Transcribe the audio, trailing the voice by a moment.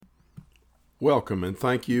Welcome, and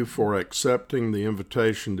thank you for accepting the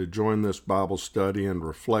invitation to join this Bible study and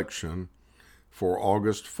reflection for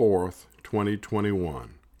August 4th,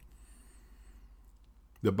 2021.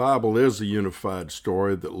 The Bible is a unified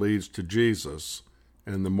story that leads to Jesus,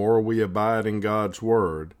 and the more we abide in God's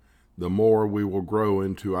Word, the more we will grow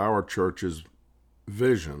into our church's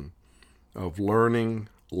vision of learning,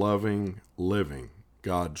 loving, living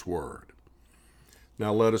God's Word.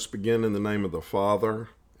 Now let us begin in the name of the Father,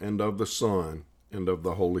 and of the Son, and of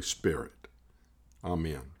the Holy Spirit.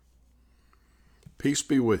 Amen. Peace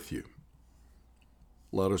be with you.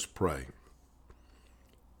 Let us pray.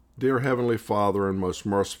 Dear Heavenly Father and most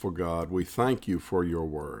merciful God, we thank you for your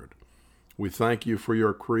word. We thank you for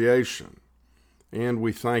your creation, and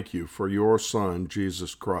we thank you for your Son,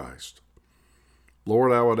 Jesus Christ.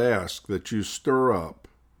 Lord, I would ask that you stir up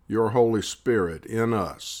your Holy Spirit in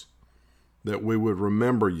us, that we would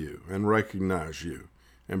remember you and recognize you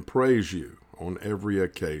and praise you on every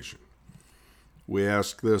occasion. We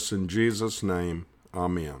ask this in Jesus' name.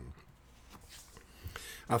 Amen.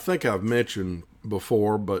 I think I've mentioned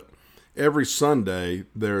before, but every Sunday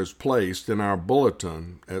there is placed in our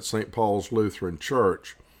bulletin at St. Paul's Lutheran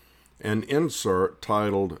Church an insert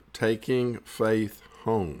titled Taking Faith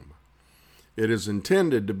Home. It is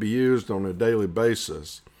intended to be used on a daily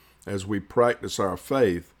basis as we practice our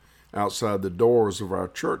faith outside the doors of our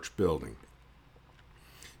church building.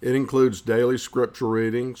 It includes daily scripture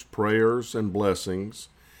readings, prayers and blessings,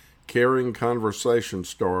 caring conversation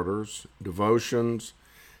starters, devotions,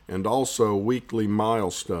 and also weekly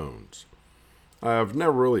milestones. I have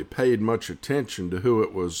never really paid much attention to who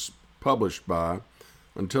it was published by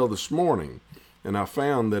until this morning, and I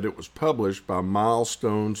found that it was published by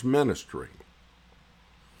Milestones Ministry.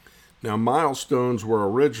 Now, milestones were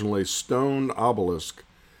originally stone obelisks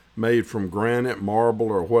made from granite, marble,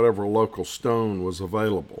 or whatever local stone was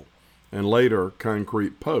available, and later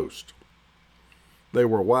concrete posts. They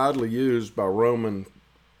were widely used by Roman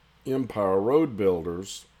Empire road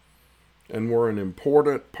builders and were an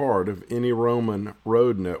important part of any Roman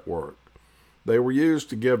road network. They were used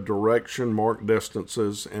to give direction, mark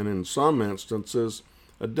distances, and in some instances,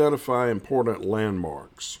 identify important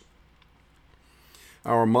landmarks.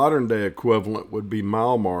 Our modern-day equivalent would be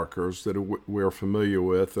mile markers that we're familiar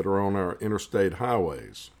with that are on our interstate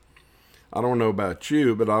highways. I don't know about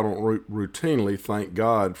you, but I don't routinely thank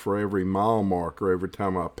God for every mile marker every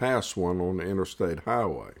time I pass one on the interstate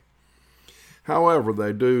highway. However,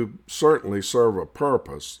 they do certainly serve a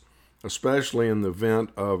purpose, especially in the event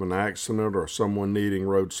of an accident or someone needing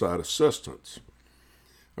roadside assistance.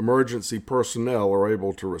 Emergency personnel are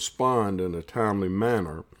able to respond in a timely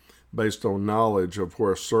manner based on knowledge of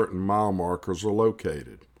where certain mile markers are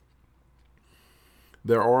located.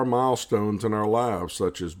 There are milestones in our lives,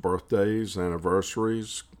 such as birthdays,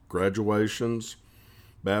 anniversaries, graduations,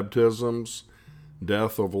 baptisms,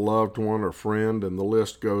 death of a loved one or friend, and the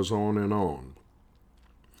list goes on and on.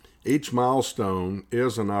 Each milestone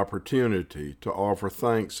is an opportunity to offer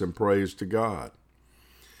thanks and praise to God.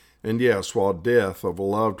 And yes, while death of a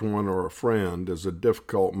loved one or a friend is a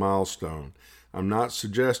difficult milestone, I'm not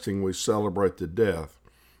suggesting we celebrate the death,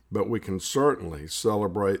 but we can certainly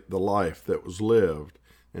celebrate the life that was lived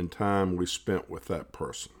and time we spent with that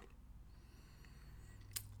person.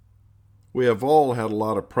 We have all had a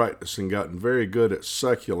lot of practice and gotten very good at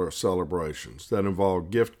secular celebrations that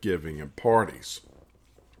involve gift giving and parties.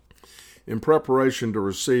 In preparation to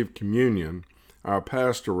receive communion, our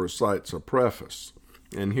pastor recites a preface,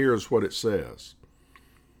 and here's what it says.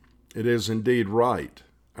 It is indeed right,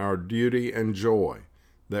 our duty and joy,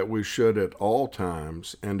 that we should at all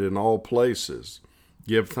times and in all places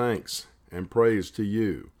give thanks and praise to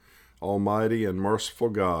you, Almighty and merciful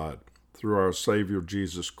God, through our Savior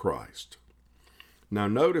Jesus Christ. Now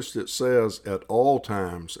notice it says at all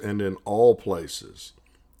times and in all places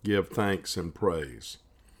give thanks and praise.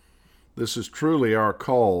 This is truly our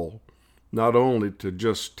call, not only to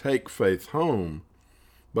just take faith home,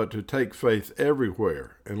 but to take faith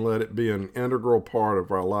everywhere and let it be an integral part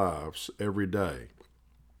of our lives every day.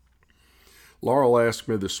 Laurel asked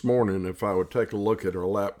me this morning if I would take a look at her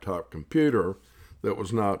laptop computer that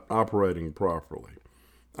was not operating properly.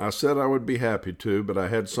 I said I would be happy to, but I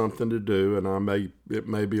had something to do, and it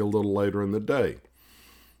may be a little later in the day.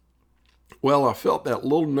 Well, I felt that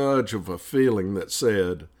little nudge of a feeling that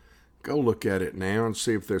said, go look at it now and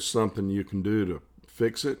see if there's something you can do to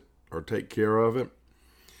fix it or take care of it.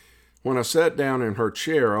 When I sat down in her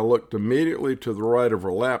chair, I looked immediately to the right of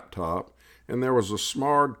her laptop, and there was a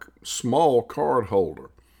small card holder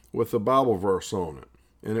with a Bible verse on it,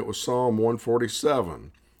 and it was Psalm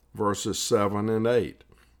 147, verses 7 and 8,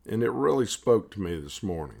 and it really spoke to me this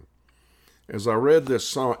morning. As I read this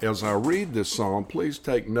psalm, please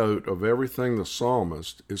take note of everything the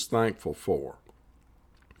psalmist is thankful for.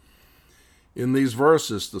 In these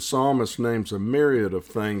verses, the psalmist names a myriad of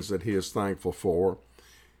things that he is thankful for,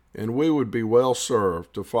 and we would be well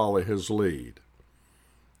served to follow his lead.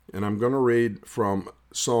 And I'm going to read from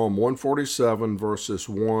Psalm 147, verses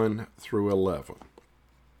 1 through 11.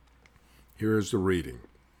 Here is the reading.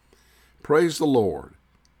 Praise the Lord.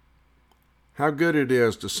 How good it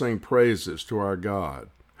is to sing praises to our God.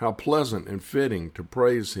 How pleasant and fitting to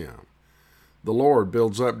praise him. The Lord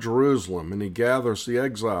builds up Jerusalem, and he gathers the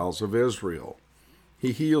exiles of Israel.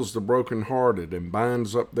 He heals the brokenhearted and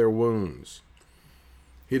binds up their wounds.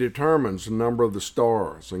 He determines the number of the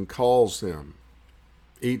stars and calls them,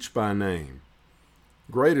 each by name.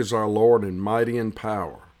 Great is our Lord and mighty in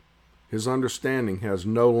power. His understanding has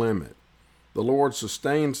no limit. The Lord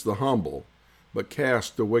sustains the humble, but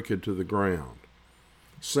casts the wicked to the ground.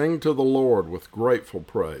 Sing to the Lord with grateful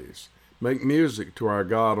praise. Make music to our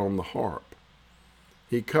God on the harp.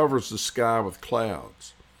 He covers the sky with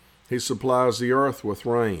clouds. He supplies the earth with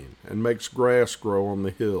rain and makes grass grow on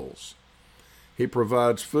the hills. He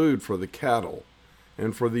provides food for the cattle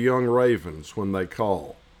and for the young ravens when they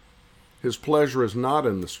call. His pleasure is not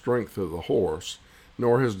in the strength of the horse,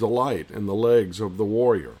 nor his delight in the legs of the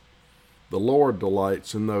warrior. The Lord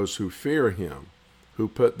delights in those who fear him, who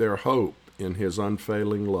put their hope in his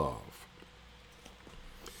unfailing love.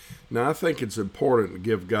 Now, I think it's important to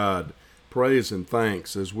give God praise and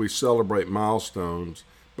thanks as we celebrate milestones,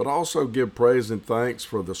 but also give praise and thanks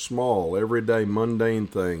for the small, everyday, mundane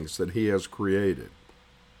things that he has created.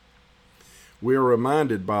 We are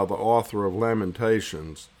reminded by the author of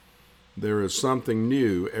Lamentations, there is something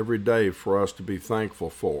new every day for us to be thankful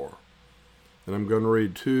for. And I'm going to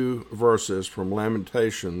read two verses from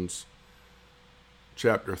Lamentations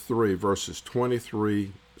chapter 3, verses 22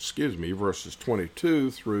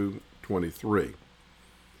 through 23.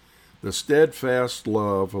 The steadfast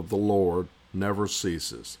love of the Lord never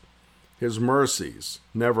ceases. His mercies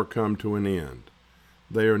never come to an end.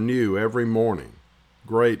 They are new every morning.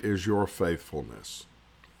 Great is your faithfulness.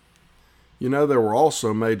 You know, there were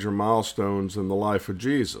also major milestones in the life of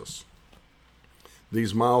Jesus.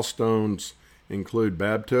 These milestones include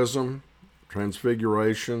baptism,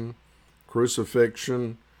 transfiguration,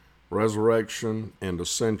 crucifixion, resurrection, and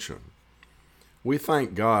ascension. We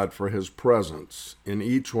thank God for his presence in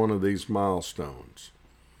each one of these milestones.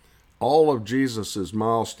 All of Jesus'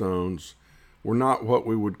 milestones were not what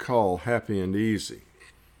we would call happy and easy.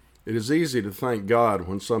 It is easy to thank God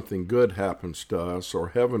when something good happens to us, or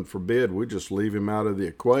heaven forbid, we just leave him out of the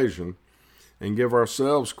equation and give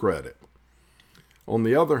ourselves credit. On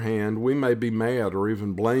the other hand, we may be mad or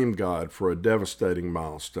even blame God for a devastating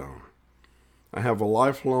milestone. I have a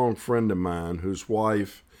lifelong friend of mine whose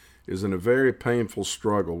wife is in a very painful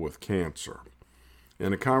struggle with cancer.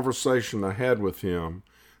 In a conversation I had with him,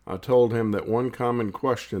 I told him that one common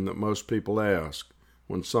question that most people ask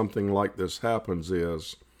when something like this happens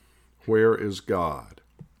is, where is God?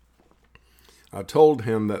 I told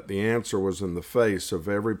him that the answer was in the face of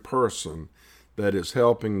every person that is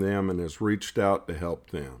helping them and has reached out to help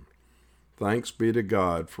them. Thanks be to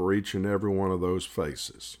God for each and every one of those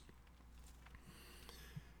faces.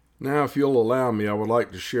 Now, if you'll allow me, I would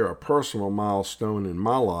like to share a personal milestone in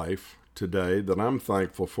my life today that I'm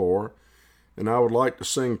thankful for, and I would like to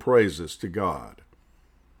sing praises to God.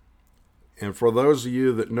 And for those of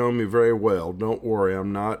you that know me very well, don't worry,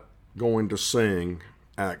 I'm not going to sing,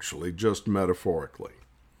 actually, just metaphorically.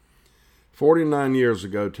 49 years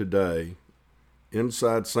ago today,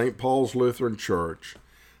 inside St. Paul's Lutheran Church,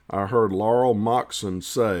 I heard Laurel Moxon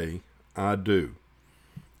say, I do,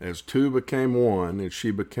 as two became one and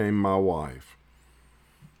she became my wife.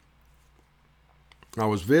 I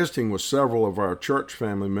was visiting with several of our church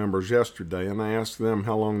family members yesterday, and I asked them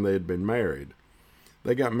how long they had been married.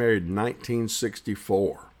 They got married in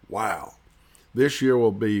 1964. Wow. This year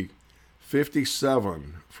will be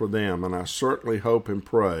 57 for them, and I certainly hope and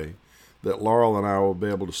pray that Laurel and I will be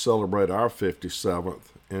able to celebrate our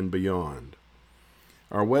 57th and beyond.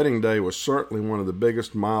 Our wedding day was certainly one of the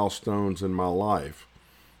biggest milestones in my life,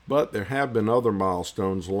 but there have been other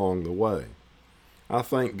milestones along the way. I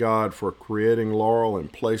thank God for creating Laurel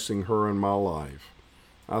and placing her in my life.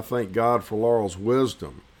 I thank God for Laurel's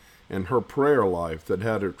wisdom and her prayer life that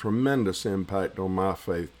had a tremendous impact on my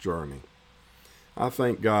faith journey. I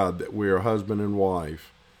thank God that we are husband and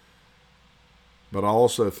wife, but I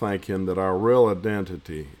also thank him that our real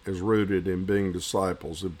identity is rooted in being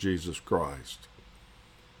disciples of Jesus Christ.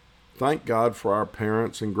 Thank God for our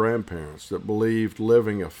parents and grandparents that believed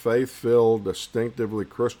living a faith-filled, distinctively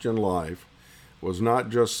Christian life was not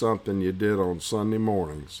just something you did on Sunday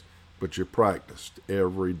mornings, but you practiced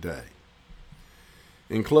every day.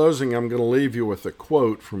 In closing, I'm going to leave you with a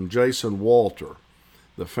quote from Jason Walter,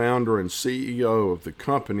 the founder and CEO of the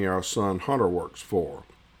company our son Hunter works for.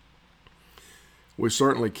 We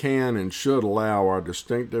certainly can and should allow our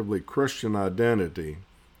distinctively Christian identity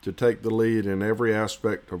to take the lead in every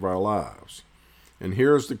aspect of our lives. And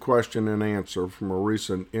here's the question and answer from a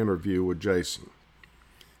recent interview with Jason.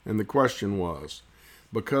 And the question was,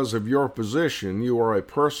 because of your position, you are a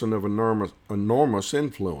person of enormous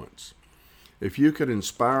influence. If you could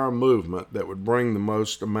inspire a movement that would bring the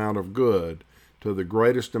most amount of good to the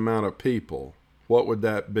greatest amount of people, what would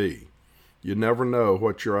that be? You never know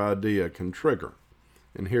what your idea can trigger.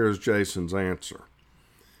 And here's Jason's answer.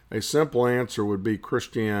 A simple answer would be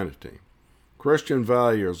Christianity. Christian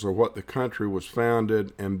values are what the country was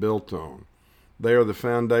founded and built on. They are the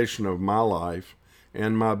foundation of my life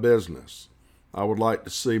and my business. I would like to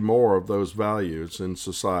see more of those values in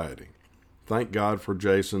society. Thank God for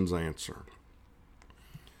Jason's answer.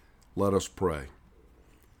 Let us pray.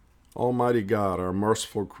 Almighty God, our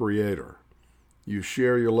merciful Creator, you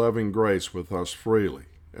share your loving grace with us freely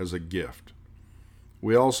as a gift.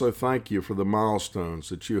 We also thank you for the milestones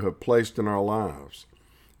that you have placed in our lives,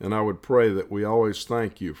 and I would pray that we always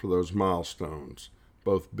thank you for those milestones,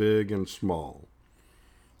 both big and small.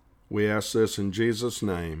 We ask this in Jesus'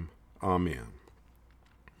 name. Amen.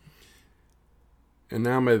 And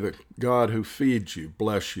now may the God who feeds you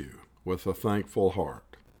bless you with a thankful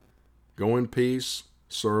heart. Go in peace,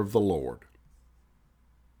 serve the Lord.